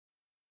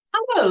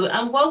Hello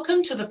and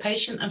welcome to the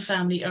Patient and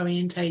Family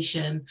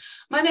Orientation.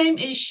 My name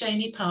is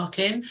Shani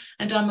Parkin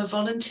and I'm a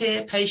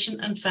volunteer patient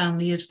and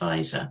family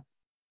advisor.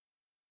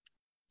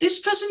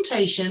 This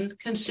presentation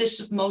consists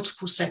of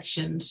multiple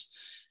sections.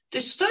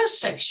 This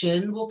first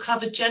section will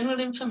cover general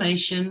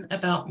information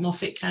about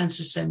Moffitt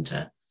Cancer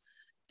Centre.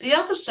 The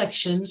other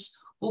sections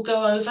will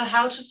go over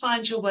how to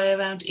find your way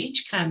around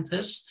each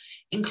campus,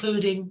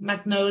 including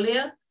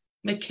Magnolia,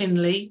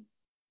 McKinley,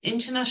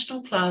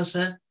 International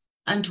Plaza,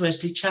 and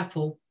Wesley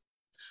Chapel.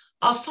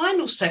 Our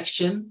final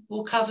section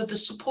will cover the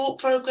support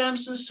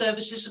programs and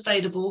services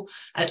available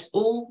at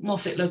all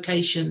Moffitt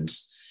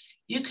locations.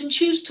 You can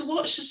choose to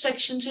watch the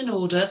sections in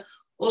order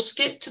or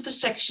skip to the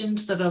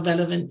sections that are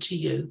relevant to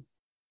you.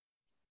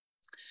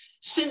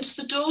 Since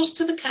the doors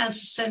to the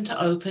Cancer Centre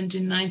opened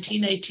in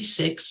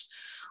 1986,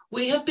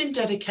 we have been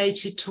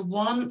dedicated to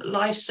one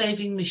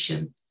life-saving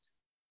mission: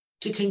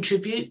 to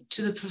contribute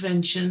to the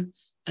prevention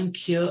and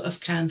cure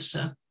of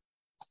cancer.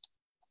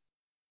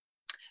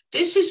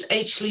 This is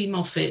H. Lee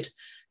Moffitt,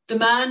 the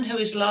man who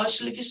is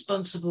largely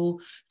responsible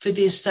for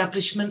the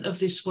establishment of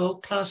this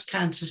world-class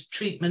cancer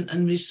treatment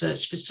and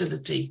research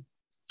facility.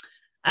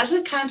 As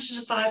a cancer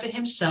survivor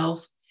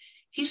himself,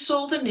 he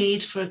saw the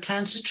need for a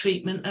cancer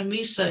treatment and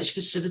research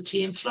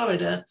facility in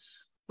Florida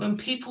when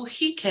people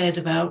he cared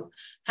about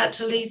had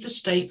to leave the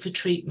state for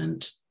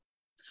treatment.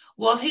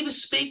 While he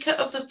was Speaker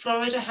of the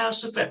Florida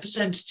House of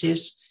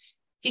Representatives,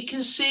 he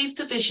conceived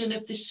the vision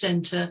of this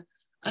center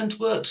and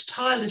worked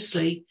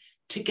tirelessly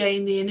to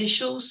gain the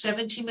initial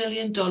 $70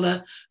 million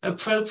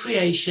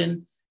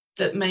appropriation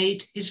that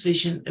made his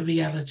vision a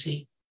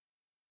reality.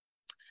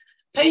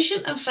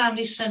 Patient and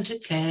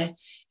family-centered care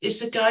is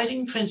the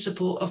guiding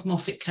principle of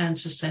Moffitt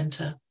Cancer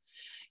Center.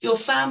 Your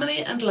family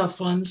and loved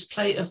ones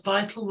play a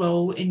vital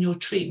role in your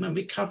treatment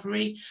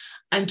recovery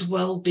and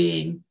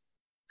well-being.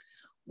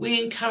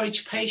 We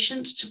encourage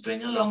patients to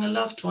bring along a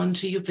loved one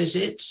to your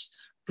visits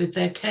with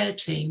their care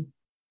team.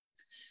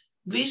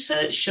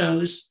 Research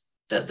shows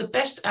that the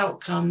best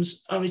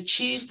outcomes are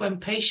achieved when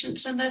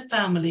patients and their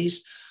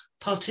families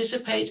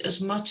participate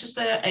as much as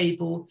they are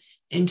able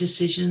in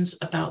decisions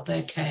about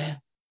their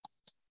care.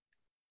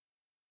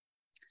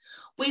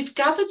 We've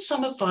gathered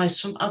some advice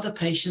from other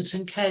patients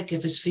and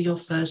caregivers for your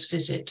first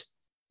visit.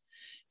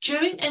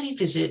 During any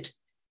visit,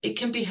 it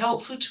can be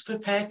helpful to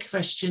prepare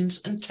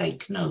questions and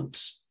take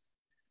notes.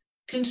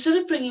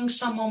 Consider bringing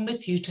someone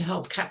with you to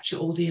help capture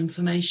all the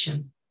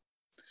information.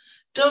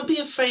 Don't be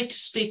afraid to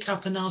speak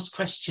up and ask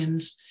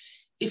questions.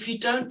 If you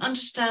don't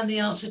understand the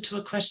answer to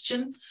a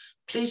question,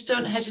 please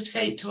don't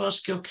hesitate to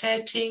ask your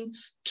care team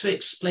to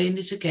explain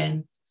it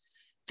again.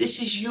 This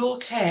is your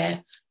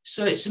care,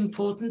 so it's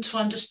important to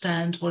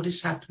understand what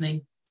is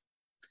happening.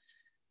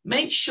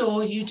 Make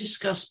sure you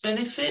discuss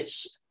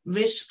benefits,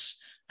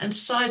 risks, and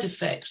side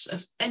effects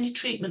of any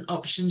treatment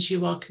options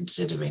you are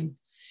considering.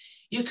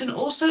 You can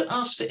also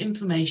ask for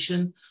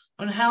information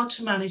on how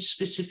to manage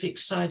specific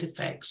side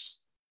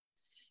effects.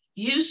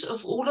 Use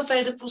of all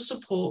available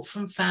support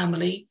from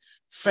family,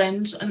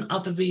 friends, and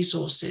other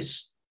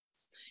resources.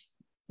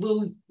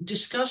 We'll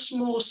discuss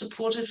more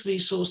supportive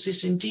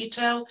resources in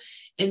detail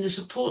in the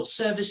support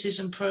services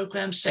and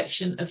programs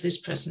section of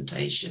this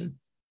presentation.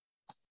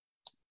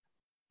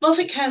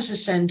 Moffitt Cancer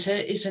Centre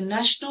is a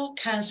National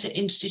Cancer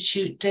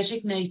Institute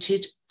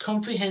designated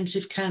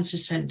comprehensive cancer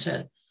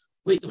centre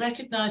which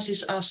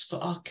recognises us for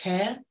our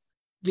care,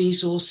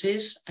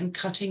 resources, and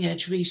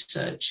cutting-edge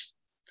research.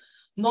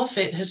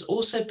 Moffitt has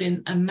also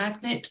been a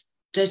magnet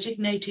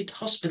designated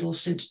hospital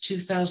since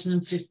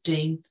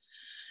 2015.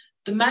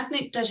 The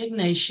magnet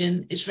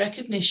designation is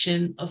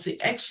recognition of the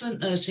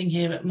excellent nursing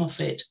here at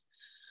Moffitt.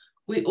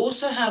 We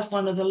also have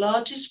one of the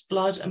largest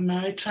blood and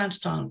marrow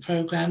transplant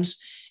programs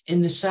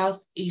in the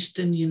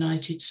southeastern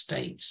United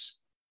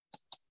States.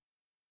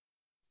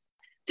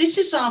 This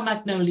is our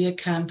Magnolia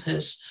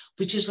campus,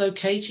 which is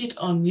located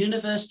on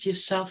University of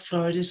South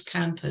Florida's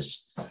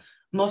campus.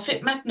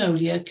 Moffitt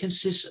Magnolia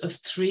consists of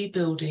 3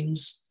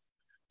 buildings.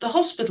 The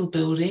hospital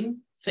building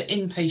for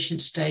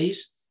inpatient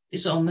stays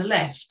is on the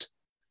left.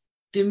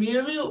 The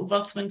Muriel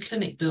Rothman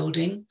Clinic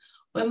building,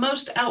 where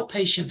most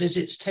outpatient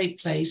visits take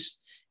place,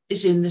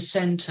 is in the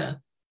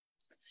center.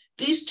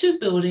 These 2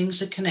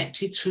 buildings are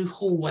connected through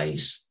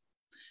hallways.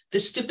 The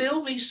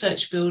Stabile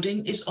Research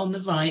Building is on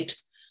the right,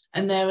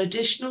 and there are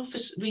additional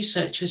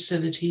research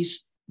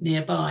facilities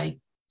nearby.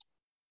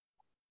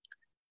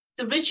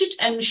 The Richard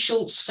M.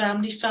 Schultz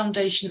Family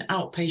Foundation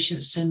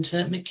Outpatient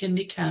Center,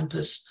 McKinley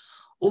Campus,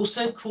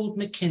 also called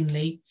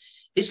McKinley,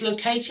 is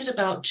located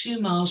about 2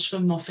 miles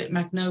from Moffitt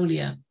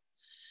Magnolia.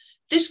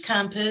 This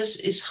campus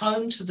is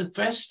home to the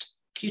breast,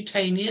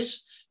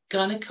 cutaneous,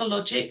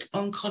 gynecologic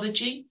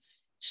oncology,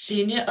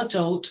 senior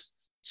adult,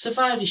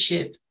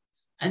 survivorship,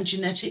 and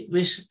genetic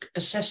risk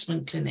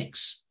assessment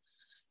clinics.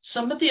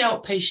 Some of the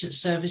outpatient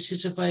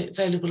services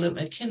available at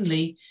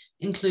McKinley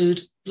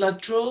include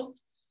blood draw,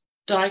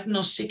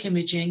 diagnostic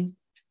imaging,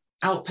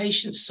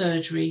 outpatient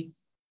surgery,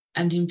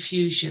 and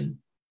infusion.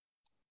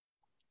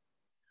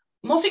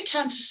 Moffitt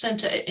Cancer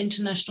Center at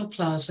International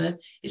Plaza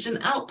is an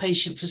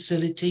outpatient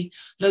facility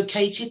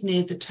located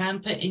near the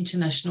Tampa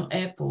International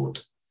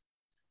Airport.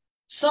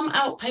 Some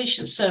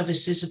outpatient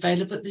services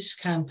available at this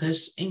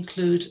campus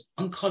include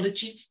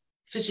oncology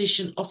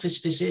physician office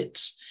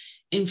visits,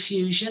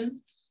 infusion,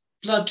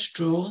 blood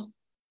draw,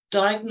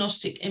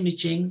 diagnostic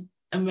imaging,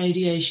 and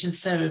radiation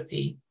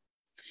therapy.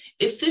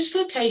 If this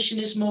location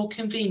is more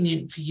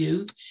convenient for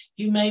you,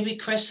 you may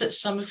request that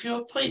some of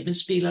your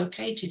appointments be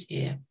located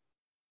here.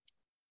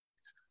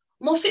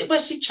 Moffitt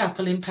Wesley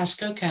Chapel in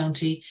Pasco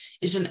County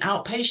is an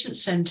outpatient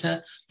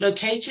center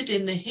located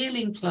in the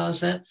Healing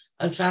Plaza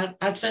of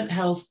Advent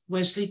Health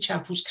Wesley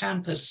Chapel's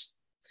campus.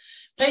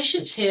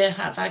 Patients here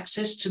have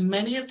access to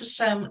many of the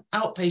same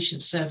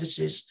outpatient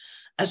services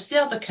as the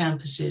other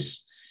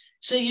campuses,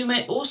 so you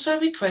may also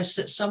request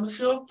that some of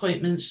your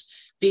appointments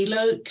be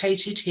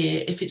located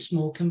here if it's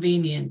more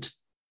convenient.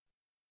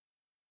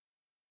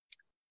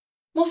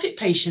 Moffitt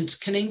patients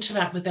can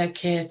interact with their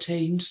care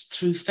teams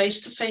through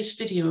face-to-face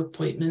video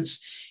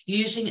appointments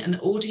using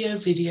an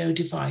audio-video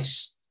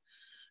device.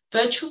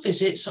 Virtual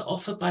visits are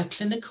offered by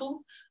clinical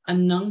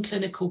and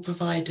non-clinical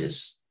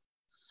providers.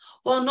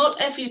 While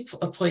not every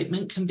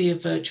appointment can be a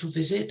virtual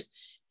visit,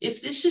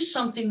 if this is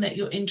something that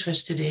you're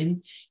interested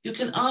in, you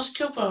can ask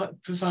your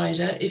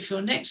provider if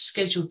your next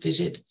scheduled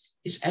visit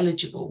is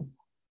eligible.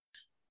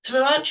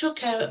 Throughout your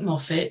care at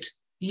Moffitt,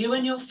 you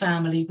and your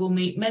family will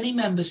meet many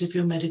members of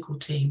your medical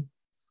team.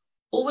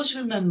 Always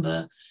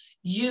remember,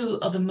 you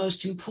are the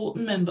most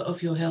important member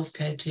of your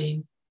healthcare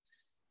team.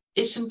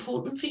 It's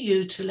important for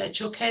you to let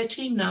your care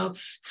team know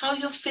how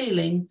you're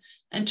feeling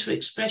and to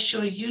express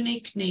your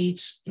unique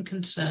needs and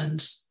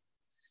concerns.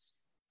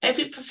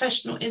 Every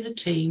professional in the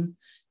team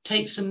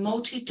takes a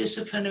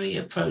multidisciplinary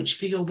approach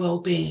for your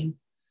well-being.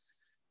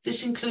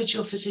 This includes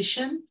your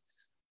physician,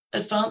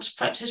 advanced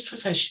practice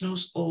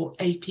professionals or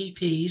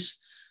APPs,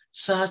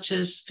 such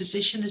as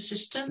physician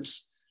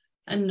assistants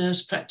and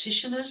nurse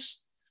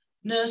practitioners,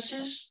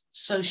 nurses,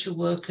 social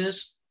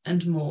workers,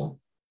 and more.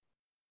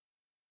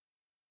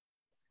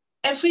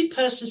 Every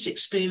person's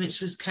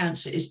experience with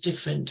cancer is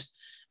different,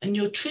 and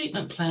your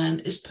treatment plan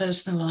is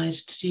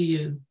personalised to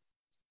you.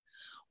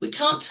 We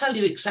can't tell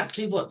you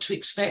exactly what to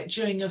expect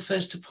during your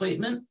first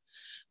appointment,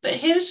 but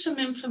here's some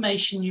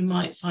information you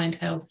might find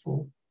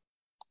helpful.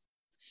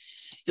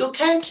 Your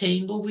care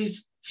team will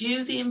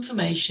review the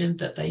information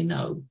that they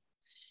know.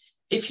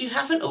 If you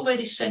haven't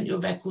already sent your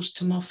records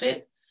to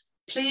Moffitt,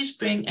 please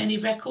bring any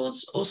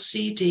records or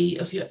CD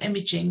of your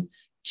imaging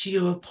to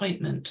your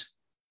appointment.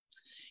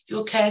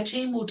 Your care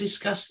team will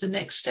discuss the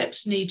next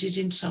steps needed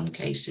in some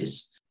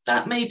cases.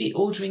 That may be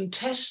ordering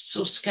tests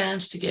or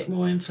scans to get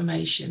more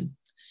information.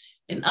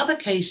 In other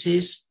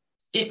cases,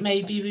 it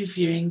may be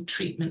reviewing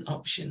treatment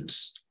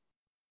options.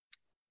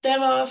 There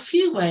are a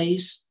few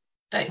ways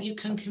that you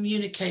can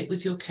communicate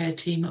with your care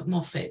team at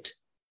Moffitt.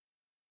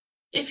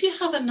 If you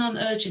have a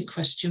non-urgent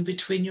question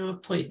between your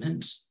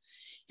appointments,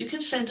 you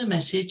can send a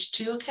message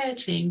to your care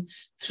team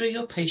through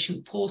your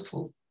patient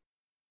portal.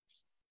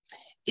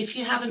 If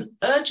you have an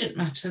urgent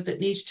matter that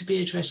needs to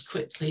be addressed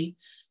quickly,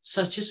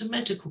 such as a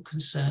medical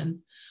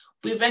concern,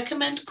 we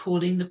recommend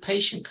calling the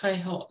patient care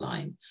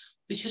hotline,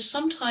 which is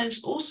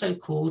sometimes also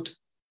called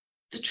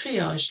the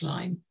triage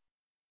line.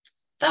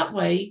 That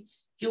way,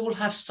 you will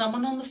have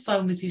someone on the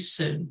phone with you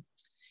soon.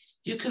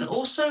 You can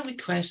also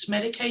request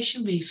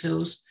medication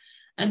refills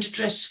and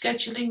address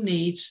scheduling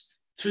needs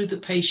through the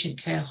patient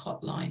care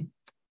hotline.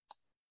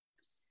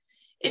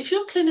 If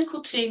your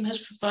clinical team has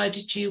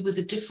provided you with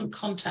a different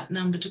contact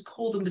number to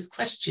call them with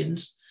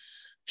questions,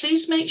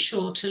 please make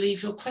sure to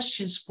leave your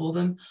questions for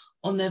them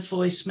on their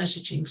voice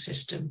messaging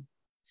system.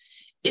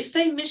 If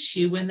they miss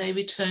you when they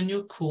return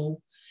your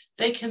call,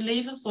 they can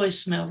leave a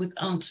voicemail with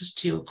answers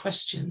to your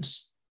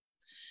questions.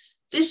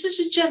 This is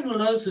a general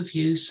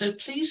overview, so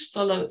please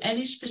follow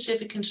any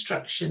specific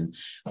instruction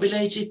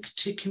related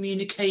to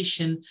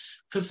communication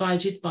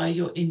provided by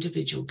your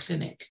individual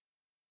clinic.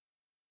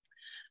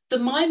 The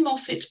My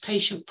Moffitt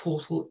patient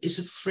portal is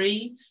a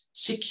free,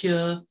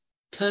 secure,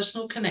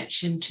 personal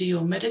connection to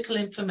your medical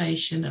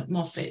information at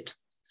Moffitt.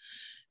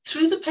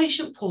 Through the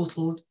patient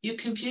portal, you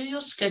can view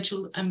your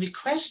schedule and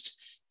request,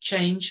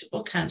 change,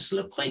 or cancel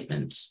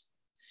appointments.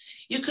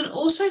 You can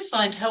also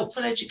find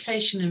helpful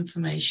education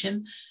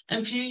information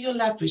and view your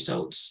lab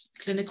results,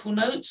 clinical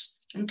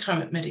notes, and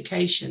current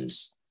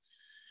medications.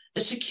 A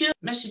secure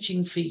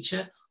messaging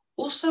feature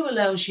also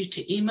allows you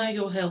to email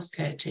your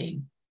healthcare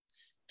team.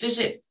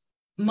 Visit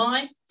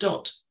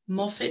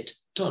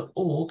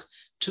my.moffitt.org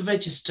to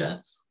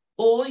register,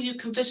 or you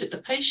can visit the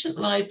Patient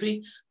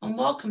Library and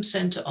Welcome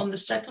Centre on the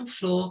second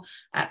floor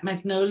at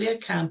Magnolia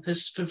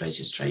Campus for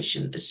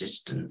registration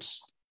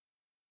assistance.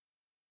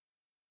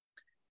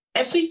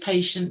 Every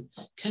patient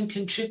can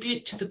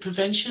contribute to the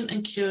prevention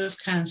and cure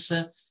of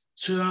cancer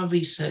through our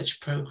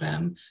research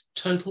program,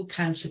 Total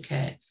Cancer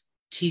Care,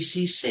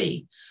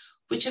 TCC,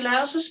 which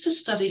allows us to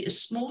study a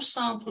small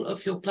sample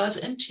of your blood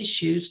and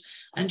tissues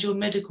and your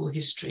medical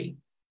history.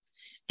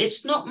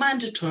 It's not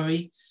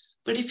mandatory,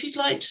 but if you'd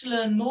like to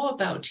learn more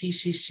about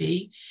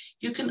TCC,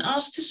 you can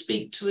ask to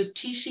speak to a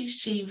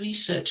TCC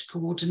research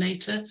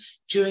coordinator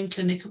during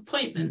clinic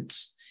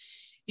appointments.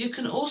 You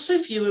can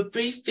also view a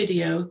brief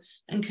video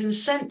and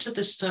consent to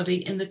the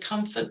study in the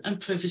comfort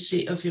and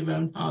privacy of your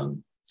own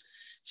home.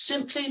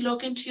 Simply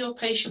log into your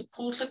patient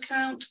portal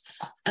account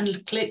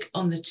and click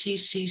on the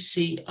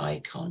TCC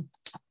icon.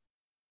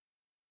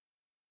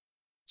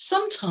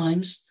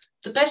 Sometimes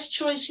the best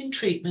choice in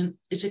treatment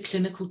is a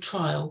clinical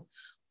trial,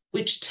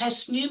 which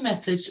tests new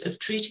methods of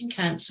treating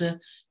cancer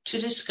to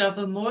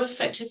discover more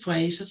effective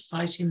ways of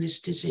fighting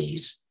this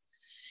disease.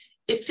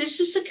 If this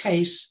is the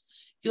case,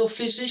 your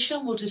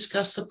physician will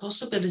discuss the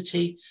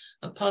possibility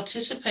of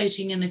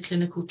participating in a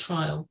clinical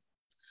trial.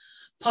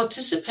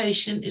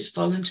 Participation is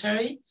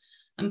voluntary,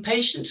 and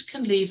patients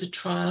can leave a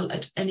trial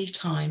at any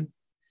time.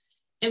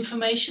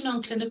 Information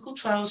on clinical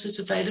trials is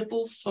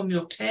available from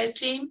your care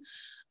team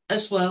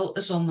as well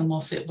as on the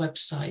Moffitt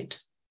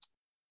website.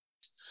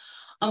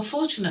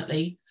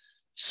 Unfortunately,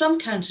 some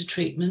cancer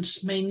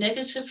treatments may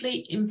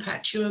negatively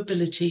impact your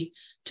ability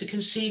to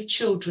conceive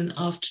children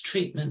after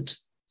treatment.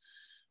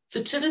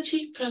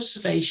 Fertility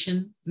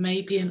preservation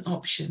may be an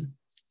option.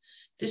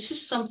 This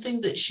is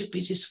something that should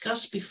be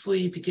discussed before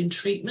you begin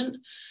treatment,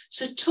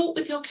 so talk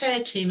with your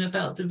care team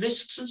about the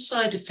risks and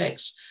side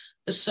effects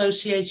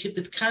associated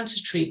with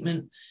cancer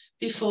treatment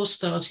before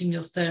starting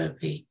your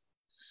therapy.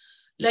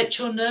 Let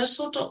your nurse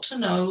or doctor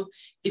know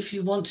if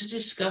you want to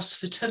discuss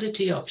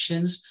fertility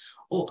options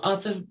or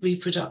other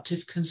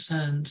reproductive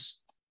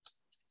concerns.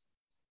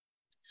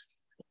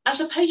 As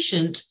a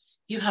patient,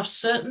 you have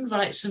certain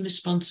rights and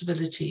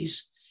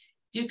responsibilities.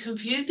 You can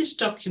view this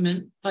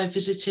document by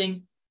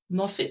visiting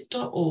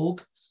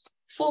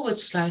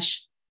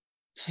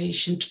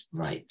moffitt.org/patient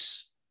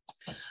rights.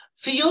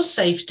 For your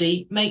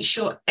safety, make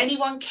sure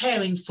anyone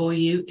caring for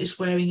you is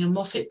wearing a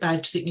Moffitt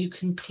badge that you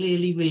can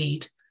clearly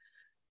read.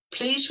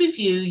 Please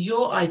review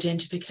your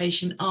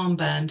identification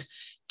armband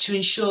to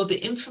ensure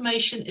the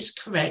information is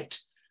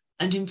correct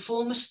and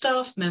inform a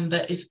staff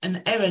member if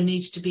an error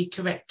needs to be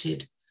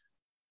corrected.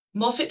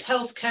 Moffitt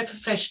healthcare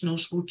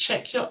professionals will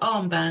check your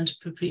armband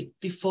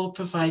before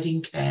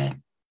providing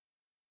care.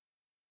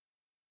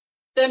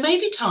 There may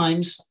be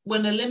times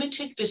when a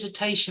limited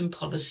visitation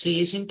policy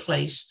is in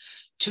place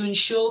to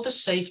ensure the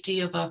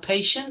safety of our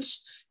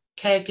patients,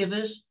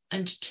 caregivers,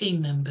 and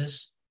team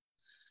members.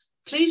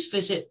 Please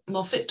visit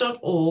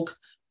moffitt.org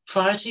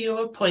prior to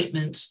your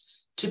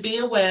appointments to be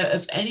aware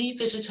of any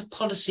visitor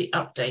policy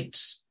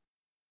updates.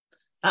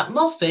 At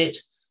Moffitt,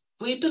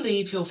 we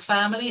believe your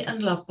family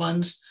and loved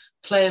ones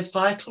play a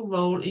vital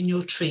role in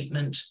your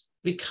treatment,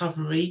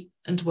 recovery,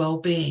 and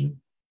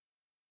well-being.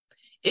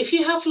 If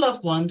you have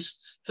loved ones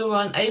who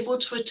are unable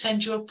to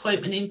attend your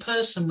appointment in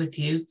person with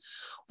you,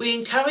 we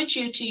encourage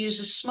you to use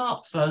a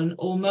smartphone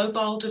or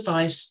mobile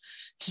device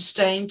to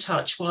stay in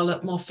touch while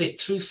at Moffitt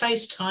through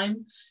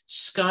FaceTime,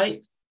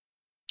 Skype,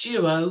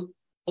 Duo,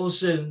 or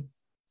Zoom.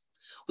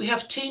 We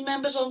have team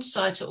members on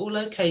site at all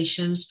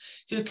locations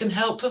who can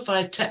help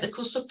provide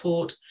technical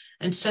support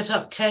and set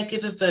up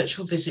caregiver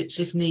virtual visits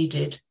if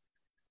needed.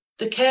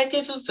 The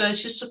caregiver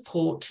virtual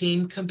support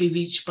team can be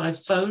reached by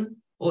phone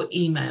or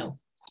email.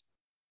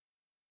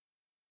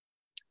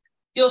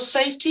 Your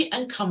safety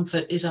and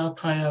comfort is our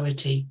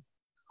priority.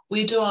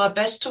 We do our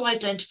best to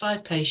identify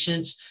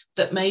patients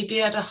that may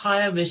be at a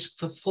higher risk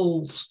for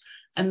falls,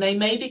 and they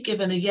may be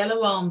given a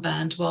yellow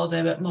armband while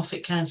they're at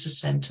Moffitt Cancer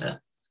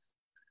Centre.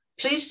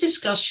 Please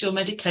discuss your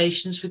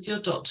medications with your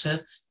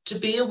doctor to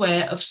be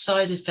aware of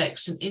side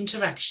effects and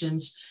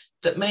interactions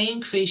that may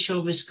increase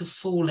your risk of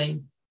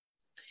falling.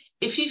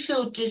 If you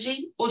feel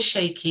dizzy or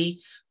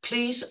shaky,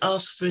 please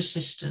ask for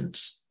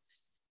assistance.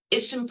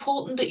 It's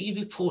important that you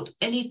report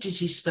any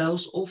dizzy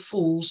spells or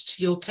falls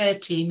to your care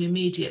team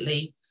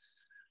immediately.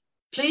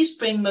 Please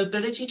bring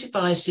mobility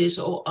devices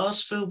or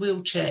ask for a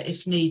wheelchair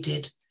if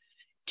needed.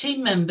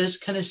 Team members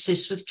can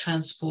assist with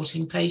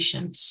transporting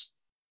patients.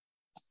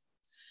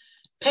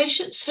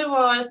 Patients who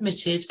are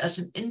admitted as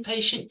an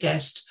inpatient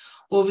guest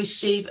will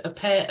receive a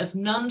pair of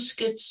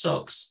non-skid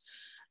socks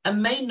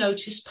and may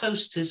notice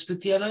posters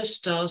with yellow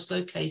stars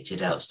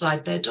located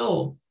outside their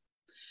door.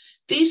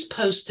 These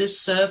posters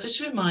serve as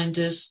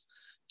reminders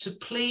to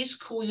please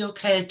call your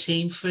care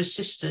team for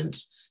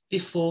assistance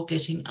before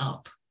getting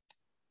up.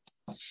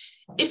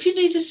 If you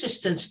need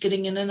assistance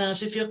getting in and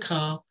out of your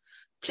car,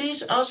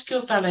 please ask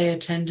your valet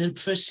attendant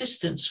for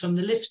assistance from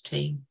the lift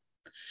team.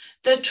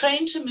 They're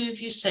trained to move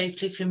you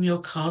safely from your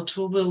car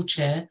to a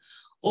wheelchair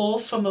or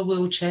from a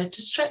wheelchair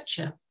to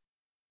stretcher.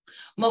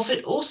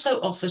 Moffitt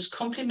also offers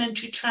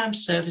complimentary tram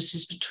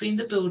services between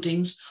the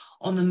buildings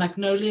on the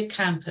Magnolia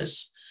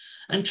campus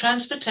and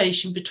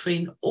transportation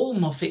between all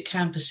Moffitt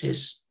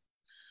campuses.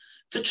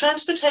 For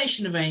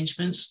transportation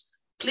arrangements,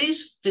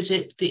 please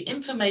visit the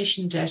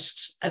information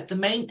desks at the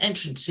main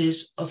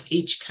entrances of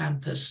each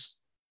campus.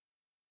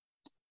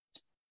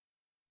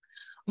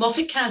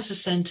 Moffitt Cancer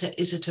Centre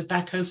is a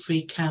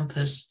tobacco-free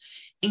campus,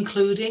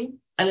 including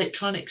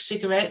electronic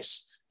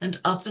cigarettes and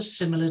other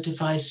similar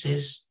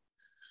devices.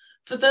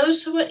 For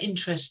those who are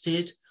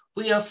interested,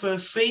 we offer a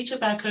free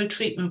tobacco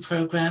treatment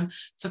program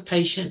for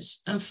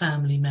patients and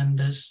family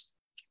members.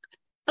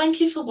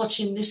 Thank you for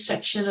watching this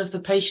section of the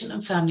patient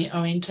and family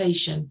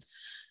orientation.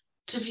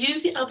 To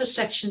view the other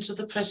sections of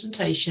the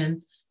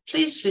presentation,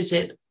 please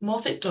visit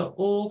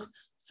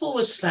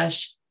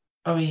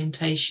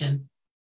moffitt.org/orientation.